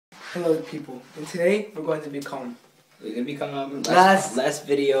Hello people, and today we're going to become last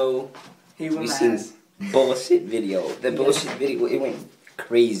video we seen bullshit video. The bullshit video, it went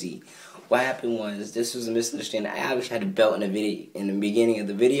crazy. What happened was this was a misunderstanding. I obviously had a belt in the video in the beginning of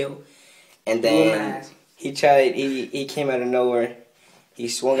the video, and then he came out of nowhere. He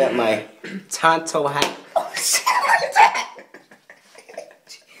swung at my Tonto hat. Oh shit!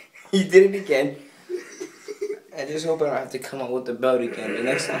 He did it again. I just hope I don't have to come out with the belt again. The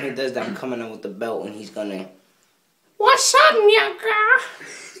next time he does that, I'm coming out with the belt and he's gonna, "What's up, nigga?"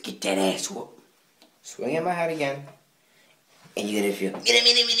 Get that ass whooped. Swing at my hat again. And you're gonna feel,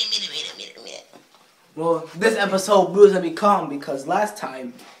 minute. Well, this episode we're gonna be calm because last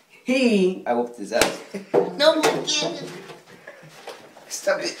time I whooped his ass. No, again.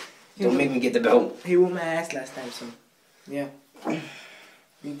 Stop it. Don't make me get the belt. He whooped my ass last time, so yeah.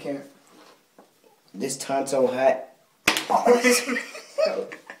 You can't. This Tonto hat. What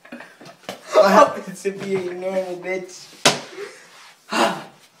happened to being normal, bitch?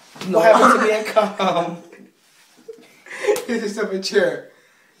 What happened to being calm? This is a chair.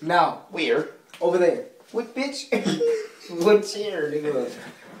 Now. Where? Over there. What bitch? What chair, nigga?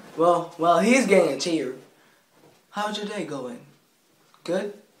 Well, he's getting a chair. How's your day going?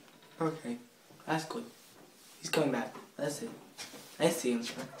 Good? Okay. That's good. He's coming back. That's it. I see him.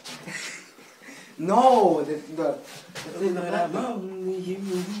 No,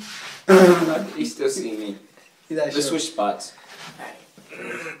 He's still seeing me. Let's switch spots.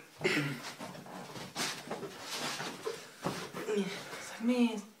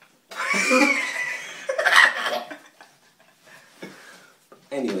 Man.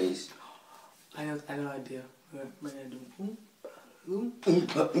 Anyways, I have an idea. What am I gonna do?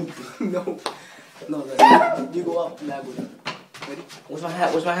 No. You go up and I go down. Ready? Where's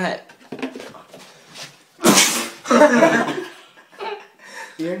my hat?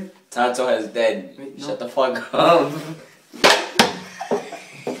 Here? Tonto has dead. Wait, no. Shut the fuck up.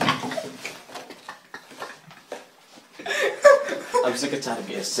 I'm sick of trying to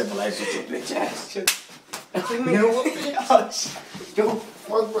be a civilized with your bitch ass. Don't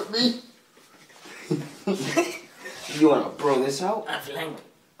fuck with me. You wanna bro this out? I'm flank.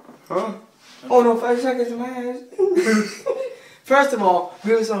 Huh? Oh no, 5 seconds in my ass. First of all,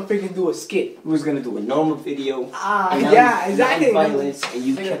 we was gonna freaking do a skit. We was gonna do a normal video. Yeah, exactly. Violence, and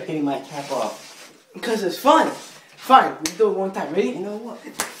you kept hitting my cap off. Because it's fun. Fine, we do it one time. Ready? You know what?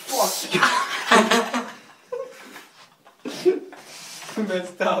 Fuck you.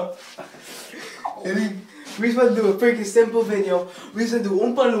 Messed up. We was supposed to do a freaking simple video. We was gonna do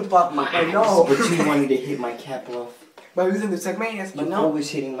Oompa Loompa. But no. But you wanted to hit my cap off. But we was gonna do segments. But You're no. always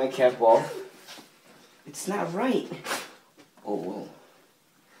hitting my cap off. It's not right. Oh, whoa.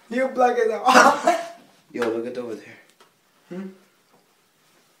 You black as hell. Yo, look at over there.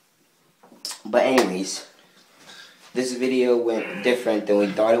 But anyways, this video went different than we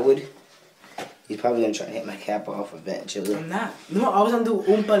thought it would. He's probably gonna try to hit my cap off eventually. I'm not. No, I was gonna do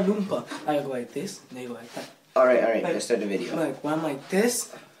Oompa Loompa. I go like this, and then you go like that. Alright, Like, let's start the video. Like, when I'm like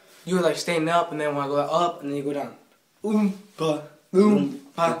this, you're like staying up, and then when I go up, and then you go down. Oompa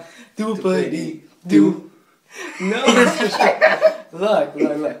Loompa, doopity-doo. No. Look.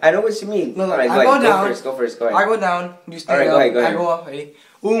 I know what you mean. No, Alright, I go down. Go first, go ahead. I go down, you stay Alright, up, go ahead. I go up, ready?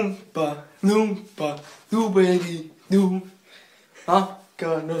 Oompa Loompa, doopity-doo.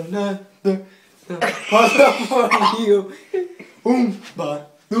 Gonna another for you. Oompa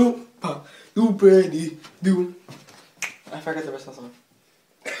Loompa, doopity-doo. I forgot the rest of the song.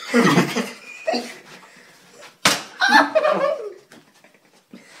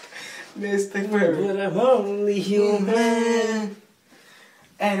 This thing forever. But I'm only human,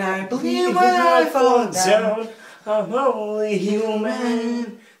 and I believe when I fall down, I'm only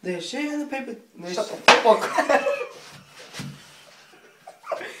human. There's shit in the paper. Shut the fuck up.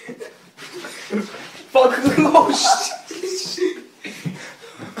 Fuck. Oh shit.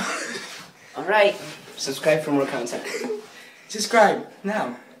 Alright, subscribe for more content. Subscribe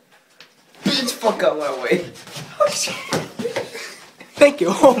now. Bitch, fuck out my way. Oh shit. Thank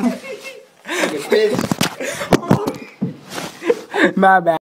you. Bitch. My bad.